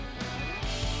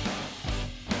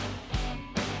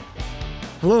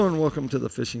Hello and welcome to the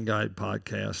Fishing Guide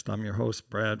Podcast. I'm your host,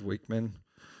 Brad Wiegmann.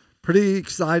 Pretty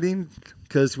exciting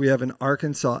because we have an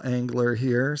Arkansas angler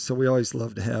here. So we always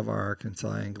love to have our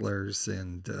Arkansas anglers,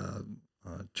 and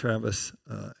Travis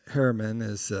Harriman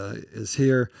is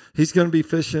here. He's going to be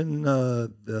fishing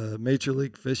the Major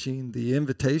League Fishing, the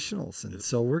Invitationals. And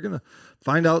so we're going to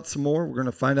find out some more. We're going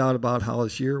to find out about how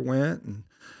his year went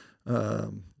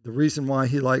and the reason why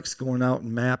he likes going out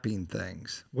and mapping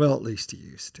things. Well, at least he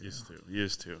used to.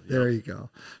 Used to. Yep. There you go.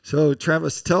 So,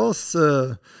 Travis, tell us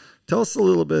a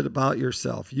little bit about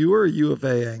yourself. You are a U of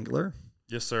A angler.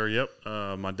 Yes, sir.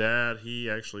 Yep. My dad, he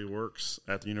actually works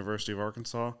at the University of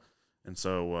Arkansas. And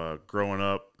so growing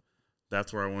up,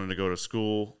 that's where I wanted to go to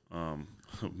school.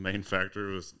 Main factor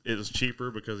was it was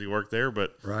cheaper because he worked there.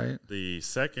 But right. The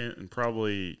second and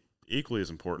probably equally as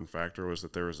important factor was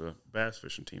that there was a bass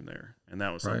fishing team there. And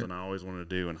that was something I always wanted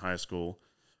to do in high school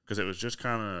because it was just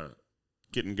kind of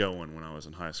getting going when I was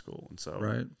in high school. And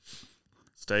so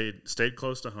stayed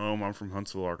close to home. I'm from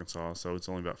Huntsville, Arkansas, so it's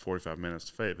only about 45 minutes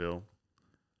to Fayetteville.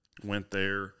 Went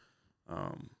there,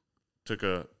 took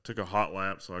a hot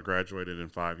lap, so I graduated in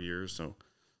 5 years. So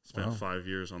spent 5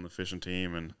 years on the fishing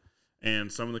team,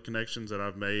 and some of the connections that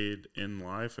I've made in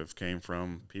life have came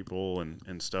from people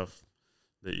and stuff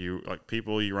that you like,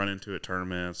 people you run into at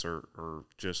tournaments or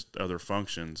just other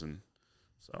functions. And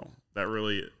so that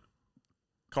really,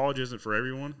 college isn't for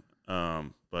everyone,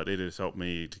 but it has helped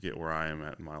me to get where I am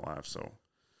at in my life. So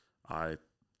I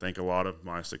think a lot of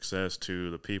my success to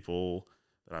the people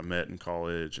that I met in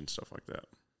college and stuff like that.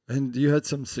 And you had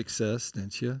some success,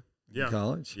 didn't you, in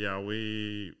college? Yeah,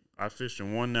 I fished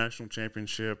in one national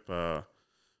championship.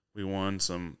 We won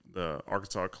the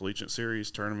Arkansas Collegiate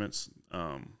Series tournaments.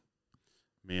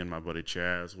 Me and my buddy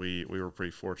Chaz, we were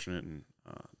pretty fortunate and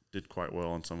did quite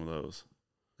well in some of those.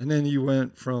 And then you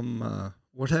went from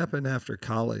what happened after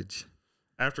college?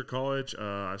 After college,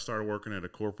 I started working at a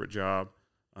corporate job,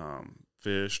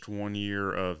 fished 1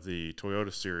 year of the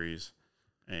Toyota Series,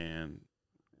 and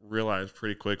realized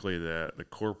pretty quickly that the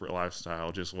corporate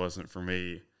lifestyle just wasn't for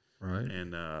me. Right.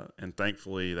 And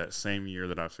thankfully, that same year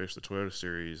that I fished the Toyota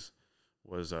Series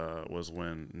was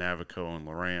when Navico and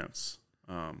Lowrance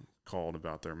called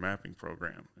about their mapping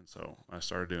program. And so I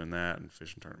started doing that and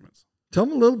fishing tournaments. Tell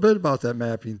me a little bit about that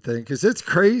mapping thing, because it's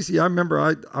crazy. I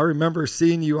remember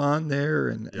seeing you on there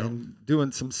and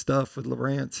doing some stuff with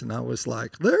Lowrance, and I was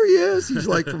like, there he is. He's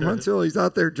like from Huntsville. He's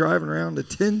out there driving around a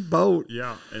tin boat.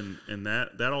 Yeah, and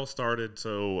that all started,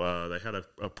 so they had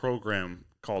a program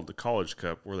called the College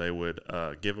Cup where they would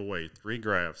give away 3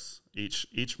 graphs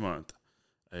each month,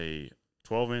 a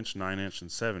 12-inch, 9-inch,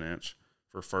 and 7-inch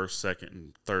for first, second,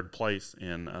 and third place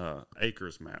in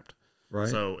acres mapped. Right.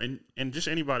 So, and just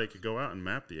anybody could go out and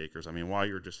map the acres. I mean, while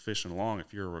you're just fishing along,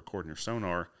 if you're recording your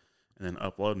sonar and then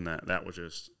uploading that was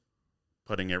just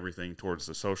putting everything towards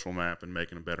the social map and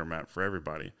making a better map for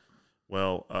everybody.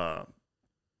 Well,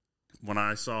 when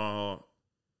I saw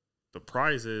the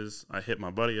prizes, I hit my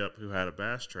buddy up who had a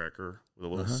bass tracker with a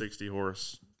little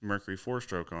 60-horse Mercury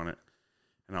 4-stroke on it.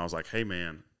 And I was like, hey,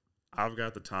 man, I've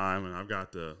got the time and I've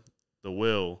got the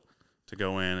will to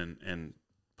go in and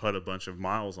put a bunch of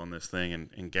miles on this thing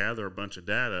and gather a bunch of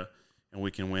data, and we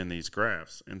can win these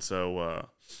graphs. And so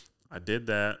I did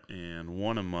that and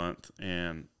won a month,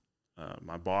 and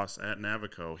my boss at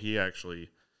Navico, he actually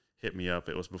hit me up.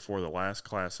 It was before the last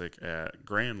classic at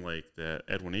Grand Lake that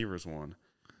Edwin Evers won,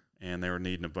 and they were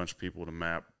needing a bunch of people to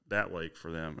map that lake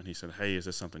for them. And he said, hey, is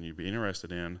this something you'd be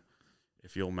interested in?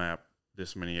 If you'll map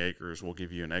this many acres, we'll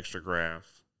give you an extra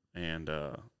graph and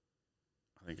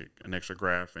I think an extra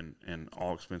graph and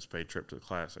all expense paid trip to the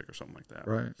classic or something like that.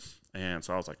 Right. And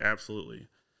so I was like, absolutely.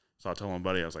 So I told my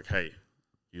buddy, I was like, hey,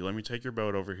 you let me take your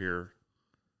boat over here.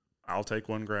 I'll take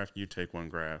 1 graph, you take 1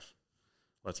 graph.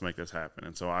 Let's make this happen.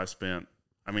 And so I spent,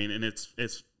 and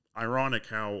it's ironic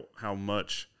how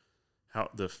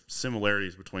the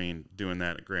similarities between doing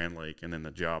that at Grand Lake and then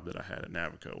the job that I had at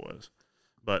Navico was.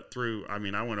 But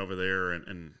I went over there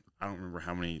and I don't remember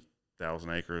how many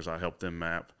thousand acres I helped them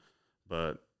map.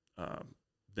 But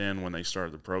then when they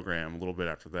started the program, a little bit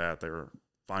after that, they were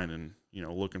finding,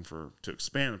 looking to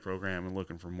expand the program and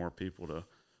looking for more people to,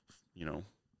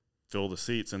 fill the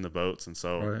seats in the boats. And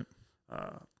so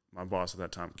my boss at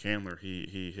that time, Candler,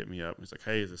 he hit me up. He's like,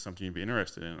 hey, is this something you'd be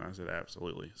interested in? And I said,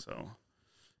 absolutely. So,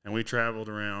 and we traveled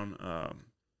around.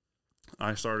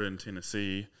 I started in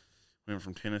Tennessee. We went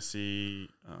from Tennessee,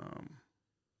 where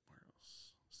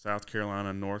else? South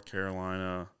Carolina, North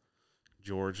Carolina,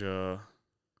 Georgia,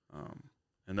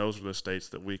 and those were the states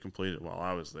that we completed while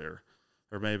I was there.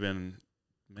 There may have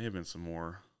been some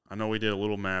more. I know we did a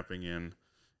little mapping in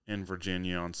in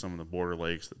Virginia on some of the border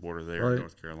lakes that border there, Right.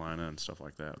 North Carolina and stuff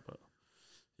like that. But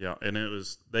yeah, and it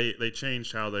was they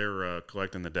changed how they're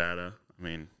collecting the data. I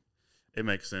mean, it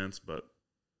makes sense, but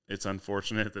it's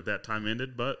unfortunate that time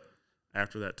ended. But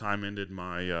after that time ended,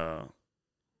 my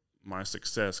my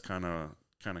success kind of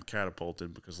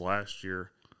catapulted, because last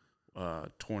year,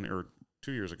 2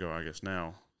 years ago, I guess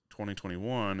now,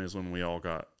 2021 is when we all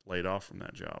got laid off from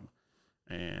that job,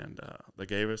 and they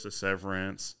gave us a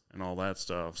severance and all that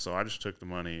stuff. So I just took the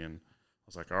money and I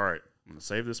was like, all right, I'm gonna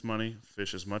save this money,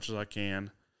 fish as much as I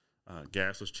can.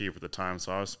 Gas was cheap at the time,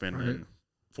 so I was spending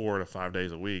 4 to 5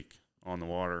 days a week on the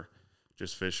water,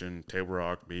 just fishing Table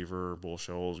Rock, Beaver, Bull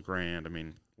Shoals, Grand. I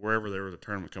mean, wherever there was a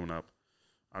tournament coming up,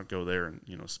 I'd go there and,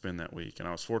 spend that week. And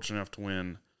I was fortunate enough to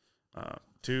win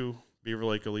 2 Beaver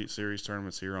Lake Elite Series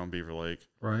tournaments here on Beaver Lake.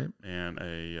 Right. And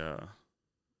a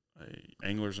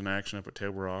Anglers in Action up at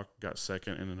Table Rock. Got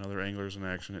second in another Anglers in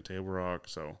Action at Table Rock.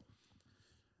 So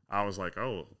I was like,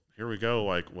 oh, here we go.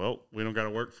 Like, well, we don't got to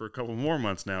work for a couple more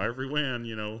months now. Every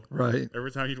win, Right.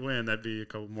 every time you'd win, that'd be a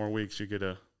couple more weeks you get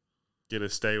to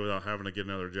stay without having to get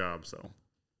another job. So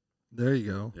there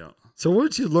you go. yeah. So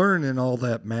what did you learn in all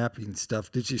that mapping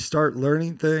stuff? Did you start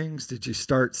learning things? Did you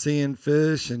start seeing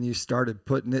fish and you started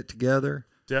putting it together?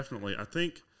 Definitely. I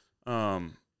think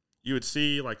you would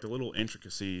see like the little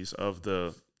intricacies of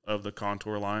the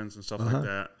contour lines and stuff like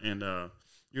that. And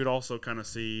you would also kind of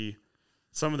see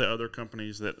some of the other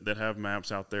companies that have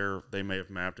maps out there, they may have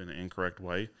mapped in an incorrect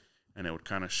way, and it would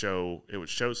kind of show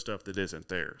stuff that isn't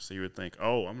there. So you would think,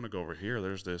 oh, I'm going to go over here.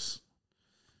 There's this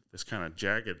kind of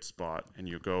jagged spot, and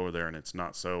you go over there and it's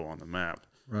not so on the map.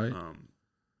 Right.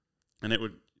 And it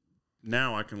would,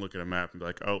 now I can look at a map and be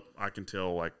like, oh, I can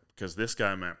tell, like, because this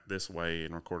guy mapped this way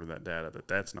and recorded that data,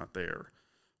 that's not there.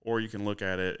 Or you can look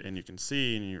at it and you can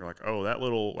see, and you're like, oh, that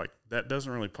little, like, that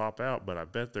doesn't really pop out, but I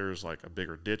bet there's like a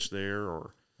bigger ditch there,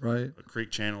 or right. a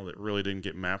creek channel that really didn't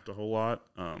get mapped a whole lot.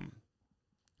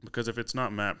 Because if it's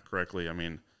not mapped correctly, I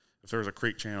mean, if there's a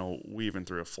creek channel weaving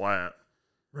through a flat,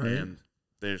 Right. and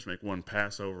they just make one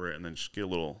pass over it and then just get a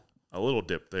little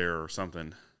dip there or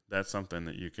something, that's something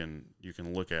that you can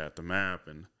look at the map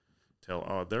and tell,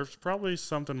 oh, there's probably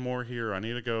something more here. I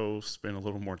need to go spend a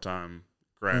little more time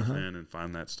graphing and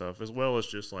find that stuff, as well as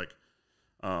just like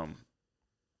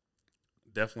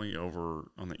definitely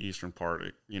over on the eastern part,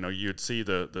 you'd see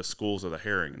the schools of the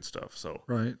herring and stuff. So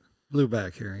right.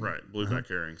 Blueback herring. Right, blueback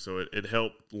herring. So it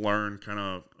helped learn kind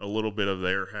of a little bit of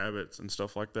their habits and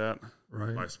stuff like that,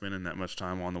 right, by spending that much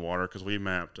time on the water, because we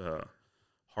mapped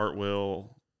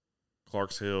Hartwell,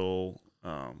 Clarks Hill,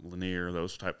 Lanier,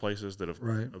 those type places that have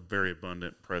a very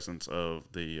abundant presence of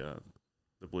the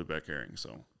blueback herring.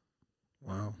 So,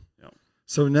 wow. Yeah.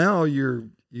 So now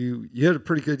you had a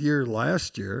pretty good year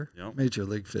last year, Yep. Major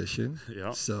League Fishing.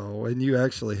 Yeah. So, and you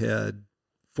actually had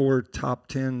 4 top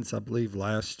 10s, I believe,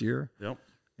 last year. Yep.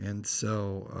 And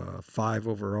so 5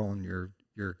 overall in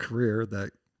your career.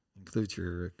 That includes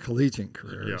your collegiate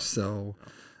career. Yeah. So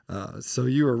so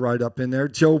you were right up in there.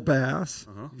 Joe Bass,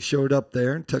 you showed up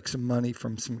there and took some money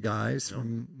from some guys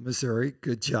from Missouri.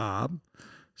 Good job.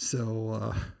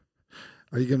 So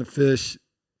are you going to fish?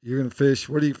 You're going to fish.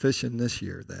 What are you fishing this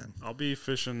year then? I'll be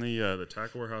fishing the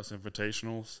Tackle Warehouse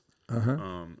Invitationals,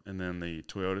 and then the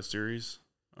Toyota Series,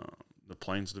 the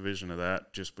Plains division of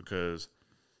that, just because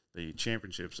the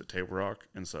championships at Table Rock.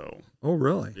 And so, oh,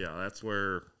 really? Yeah, that's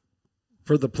where.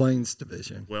 For the Plains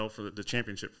division. Well, for the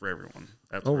championship for everyone.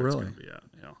 That's oh, where really? it's going to be at.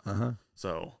 Yeah.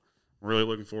 So, really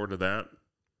looking forward to that.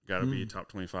 Got to be top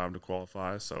 25 to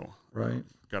qualify. So,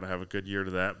 got to have a good year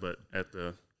to that. But at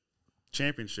the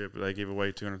championship, they give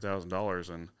away $200,000,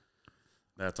 and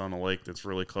that's on a lake that's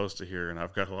really close to here, and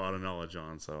I've got a lot of knowledge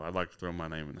on. So, I'd like to throw my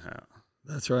name in the hat.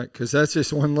 That's right, because that's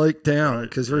just one lake down.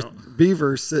 Because there's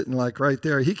Beaver's sitting like right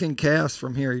there. He can cast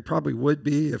from here. He probably would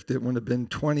be if it wouldn't have been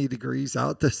 20 degrees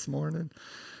out this morning.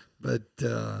 But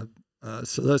so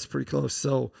that's pretty close.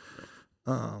 So,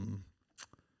 and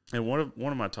one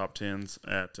of my top 10s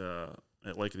at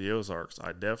Lake of the Ozarks,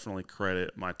 I definitely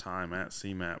credit my time at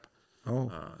CMAP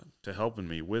to helping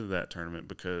me with that tournament,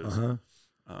 because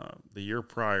the year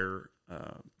prior,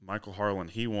 Michael Harlan,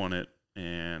 he won it.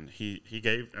 And he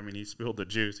spilled the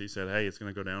juice. He said, hey, it's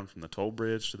going to go down from the toll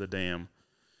bridge to the dam,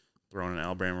 throwing an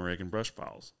Alabama rig and brush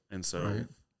piles. And so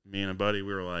me and a buddy,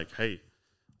 we were like, hey,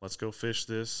 let's go fish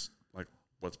this. Like,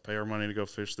 let's pay our money to go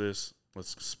fish this.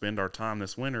 Let's spend our time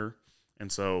this winter. And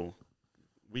so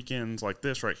weekends like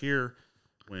this right here,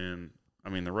 when,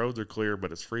 the roads are clear,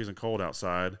 but it's freezing cold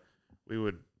outside, we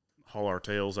would haul our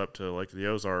tails up to Lake of the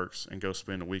Ozarks and go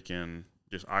spend a weekend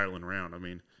just idling around.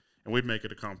 And we'd make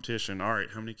it a competition. All right,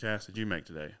 how many casts did you make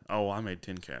today? Oh, I made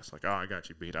 10 casts. Like, oh, I got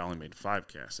you beat. I only made 5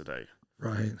 casts today.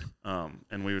 Right.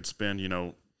 And we would spend,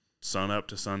 sun up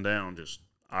to sundown just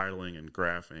idling and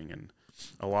graphing. And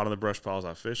a lot of the brush piles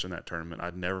I fished in that tournament,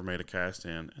 I'd never made a cast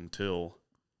in until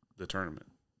the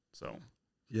tournament. So,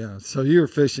 yeah. So you were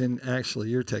fishing, actually,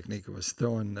 your technique was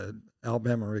throwing the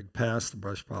Alabama rig past the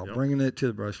brush pile, bringing it to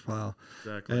the brush pile.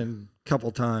 Exactly. And a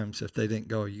couple times, if they didn't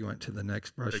go, you went to the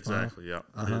next brush pile. Exactly, yeah.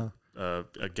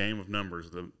 A game of numbers.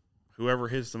 Whoever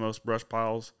hits the most brush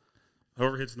piles,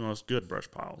 whoever hits the most good brush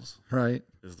piles, right,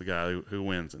 is the guy who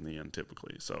wins in the end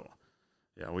typically. So,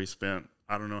 yeah, we spent,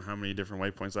 I don't know how many different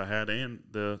waypoints I had, and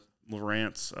the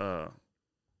Lowrance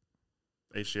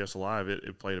HDS Alive,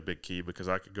 it played a big key because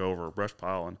I could go over a brush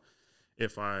pile, and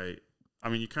if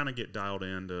you kind of get dialed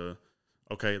into,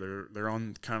 okay, they're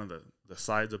on kind of the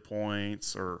sides of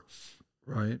points or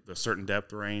right, the certain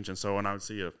depth range, and so when I would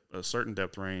see a certain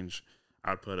depth range,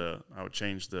 I would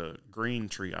change the green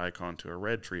tree icon to a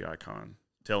red tree icon,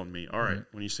 telling me, all right,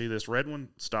 when you see this red one,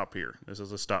 stop here. This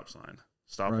is a stop sign.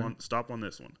 Stop on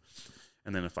this one.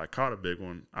 And then if I caught a big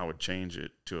one, I would change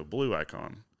it to a blue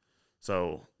icon.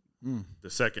 So the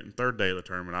second and third day of the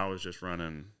tournament, I was just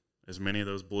running as many of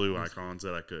those blue icons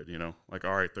that I could, like,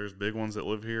 all right, there's big ones that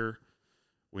live here.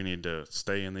 We need to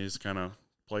stay in these kind of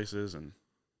places and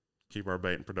keep our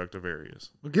bait in productive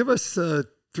areas. Well, give us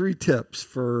 3 tips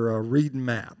for reading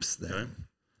maps then.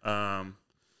 Okay.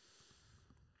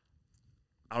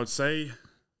 I would say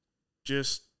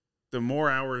just the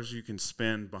more hours you can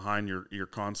spend behind your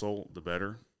console, the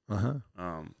better.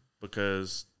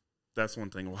 Because that's one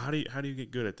thing. Well, how do you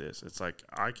get good at this? It's like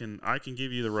I can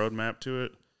give you the roadmap to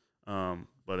it,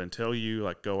 but until you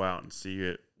like go out and see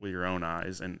it with your own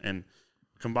eyes and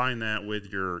combine that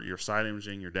with your side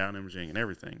imaging, your down imaging, and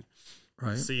everything.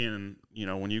 Right. Seeing,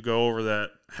 when you go over that,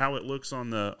 how it looks on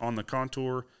the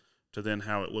contour to then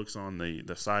how it looks on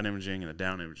the side imaging and the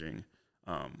down imaging.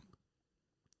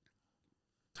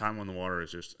 Time on the water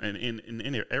is just, and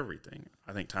in everything,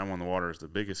 I think time on the water is the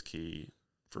biggest key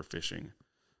for fishing.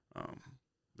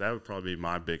 That would probably be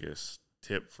my biggest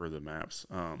tip for the maps.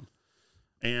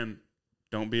 And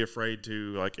don't be afraid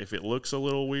to, like, if it looks a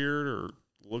little weird or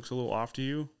looks a little off to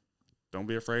you, don't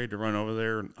be afraid to run over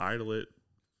there and idle it.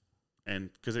 And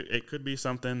because it could be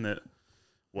something that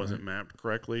wasn't mapped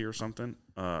correctly or something.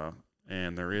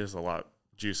 And there is a lot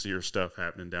juicier stuff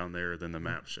happening down there than the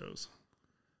map shows.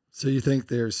 So you think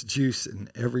there's juice in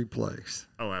every place?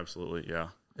 Oh, absolutely, yeah.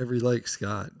 Every lake's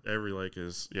got. Every lake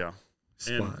is, yeah.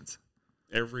 Spots.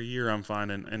 And every year I'm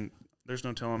finding, and there's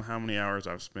no telling how many hours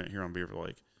I've spent here on Beaver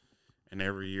Lake. And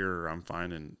every year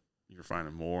you're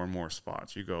finding more and more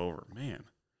spots. You go over, man,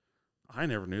 I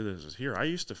never knew this was here. I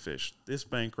used to fish this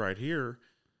bank right here,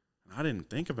 and I didn't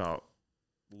think about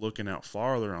looking out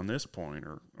farther on this point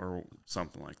or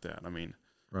something like that. I mean,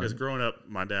 because growing up,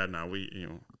 my dad and I, we,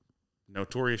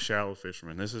 notorious shallow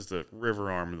fishermen. This is the river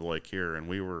arm of the lake here, and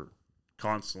we were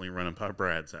constantly running by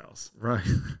Brad's house. Right.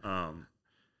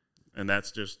 And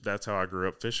that's how I grew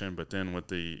up fishing. But then with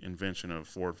the invention of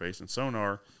forward-facing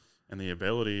sonar and the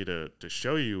ability to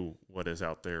show you what is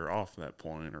out there off that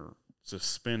point or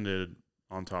suspended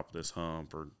on top of this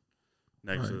hump or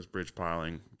next to this bridge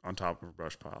piling on top of a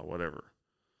brush pile, whatever.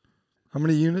 How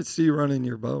many units do you run in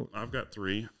your boat? I've got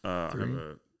 3. I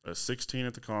have a 16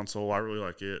 at the console. I really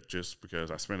like it just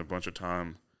because I spend a bunch of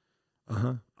time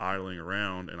idling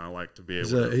around, and I like to be able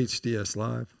to. Is that HDS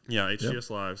Live? Yeah, HDS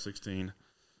Live 16.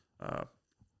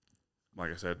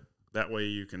 Like I said, that way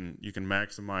you can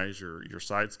maximize your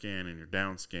side scan and your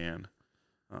down scan,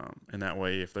 and that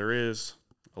way if there is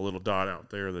a little dot out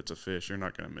there that's a fish, you're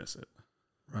not going to miss it.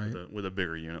 Right. With a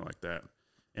bigger unit like that,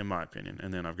 in my opinion.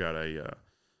 And then I've got a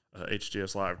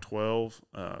HDS Live 12,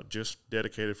 just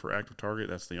dedicated for active target.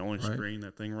 That's the only screen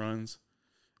that thing runs.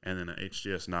 And then an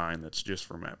HDS 9 that's just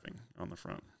for mapping on the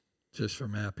front. Just for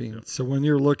mapping. Yep. So when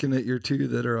you're looking at your 2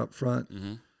 that are up front,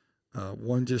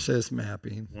 one just says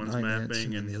mapping. One's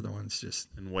mapping and the other one's just.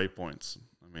 And waypoints.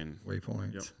 I mean.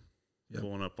 Waypoints. Yep.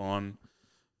 Pulling up on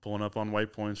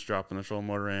waypoints, dropping the trolling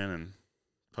motor in, and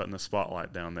putting the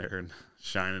spotlight down there and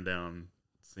shining down,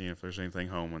 seeing if there's anything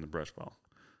home in the brush pile.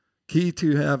 Key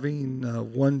to having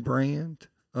one brand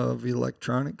of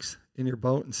electronics in your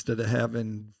boat instead of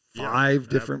having 5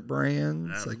 different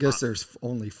brands. I guess there's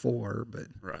only 4,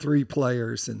 but 3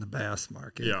 players in the bass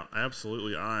market. Yeah,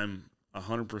 absolutely. I'm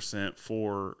 100%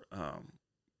 for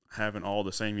having all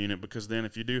the same unit, because then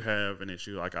if you do have an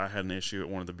issue, like I had an issue at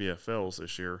one of the BFLs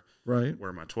this year,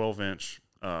 where my 12-inch,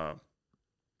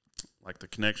 like the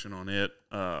connection on it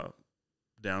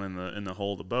down in the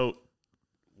hull of the boat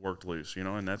worked loose,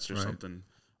 and that's just something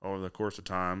over the course of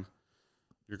time,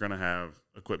 you're going to have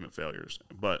equipment failures.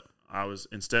 But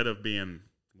instead of being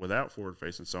without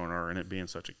forward-facing sonar and it being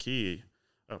such a key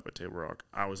up at Table Rock,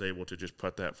 I was able to just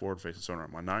put that forward-facing sonar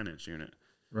on my 9-inch unit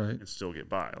and still get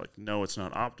by. Like, no, it's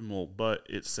not optimal, but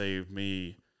it saved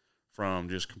me from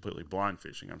just completely blind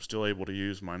fishing. I'm still able to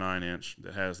use my 9-inch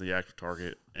that has the active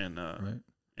target, and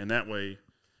that way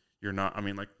you're not. I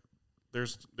mean, like,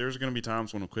 there's going to be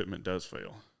times when equipment does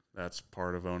fail. That's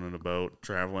part of owning a boat,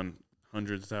 traveling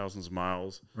hundreds of thousands of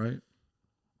miles,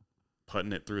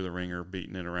 putting it through the ringer,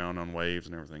 beating it around on waves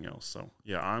and everything else. So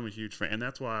yeah, I'm a huge fan, and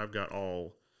that's why I've got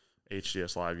all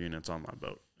HDS live units on my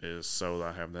boat, is so that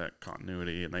I have that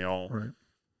continuity, and they all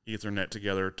Ethernet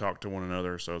together, talk to one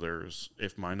another. So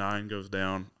if my 9 goes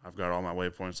down, I've got all my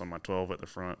waypoints on my 12 at the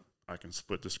front. I can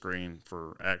split the screen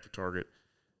for active target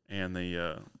and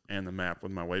the map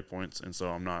with my waypoints, and so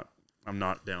I'm not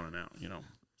down and out, you know.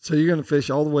 So you're going to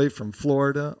fish all the way from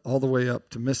Florida all the way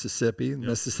up to Mississippi,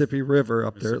 Mississippi River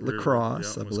up there at La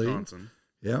Crosse, I believe. Wisconsin.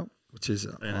 Yeah, which is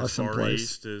an awesome as far place.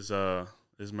 East is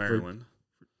Maryland.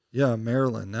 Yeah,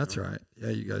 Maryland. That's right. Yeah,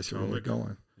 you guys are really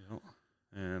going. Yep.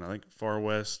 And I think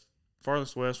farthest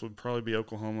west would probably be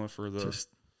Oklahoma for the. Is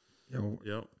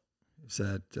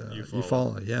that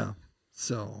Eufaula? Yeah.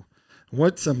 So,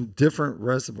 what's some different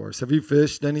reservoirs? Have you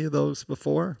fished any of those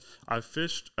before? I've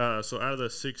fished. So out of the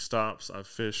 6 stops, I've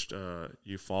fished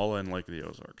Eufaula and Lake of the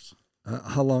Ozarks.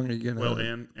 How long are you gonna? Well,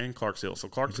 and Clark's Hill. So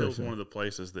Clark's Hill is one of the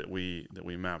places that we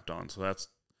mapped on. So that's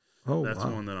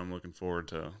one that I'm looking forward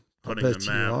to putting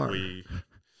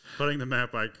the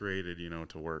map I created, you know,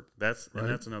 to work. That's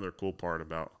another cool part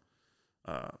about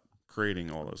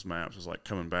creating all those maps, is like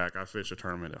coming back. I fished a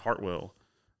tournament at Hartwell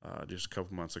just a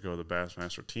couple months ago, the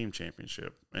Bassmaster Team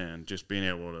Championship, and just being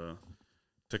able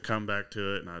to come back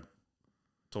to it. And I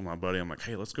told my buddy, I'm like,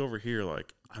 hey, let's go over here.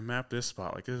 Like, I mapped this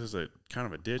spot. Like, this is a kind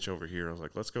of a ditch over here. I was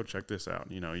like, let's go check this out.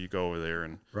 And, you know, you go over there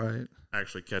and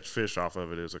actually catch fish off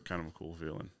of it is a kind of a cool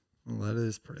feeling. Well, that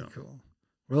is pretty cool.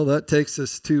 Well, that takes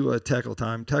us to Tackle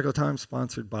Time. Tackle Time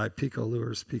sponsored by PICO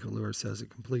Lures. PICO Lures has a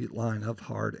complete line of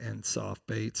hard and soft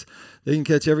baits. They can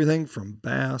catch everything from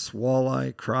bass,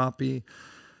 walleye, crappie.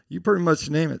 You pretty much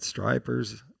name it,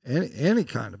 stripers, any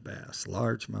kind of bass,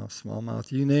 largemouth,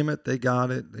 smallmouth, you name it, they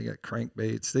got it. They got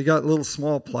crankbaits. They got little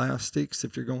small plastics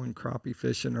if you're going crappie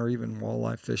fishing or even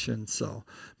walleye fishing. So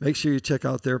make sure you check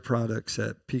out their products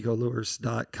at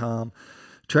picolures.com.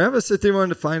 Travis, if they wanted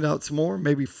to find out some more,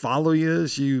 maybe follow you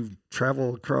as you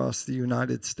travel across the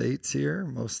United States here,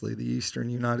 mostly the eastern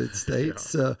United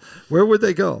States, where would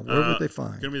they go? Where would they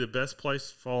find? Going to be the best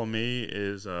place to follow me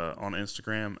is on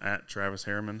Instagram at Travis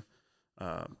Harriman.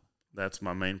 That's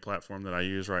my main platform that I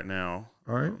use right now.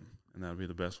 All right. And that'll be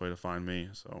the best way to find me.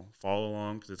 So follow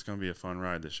along, because it's going to be a fun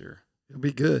ride this year. It'll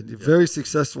be good. You're very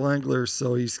successful angler,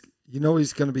 so he's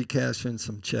going to be cashing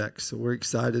some checks. So we're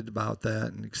excited about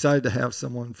that, and excited to have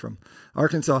someone from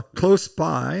Arkansas close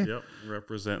by. Yep,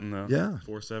 representing the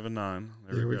 479.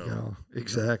 There we go.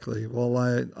 Exactly. Well,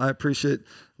 I appreciate,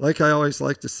 like I always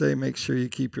like to say, make sure you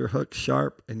keep your hook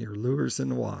sharp and your lures in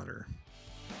the water.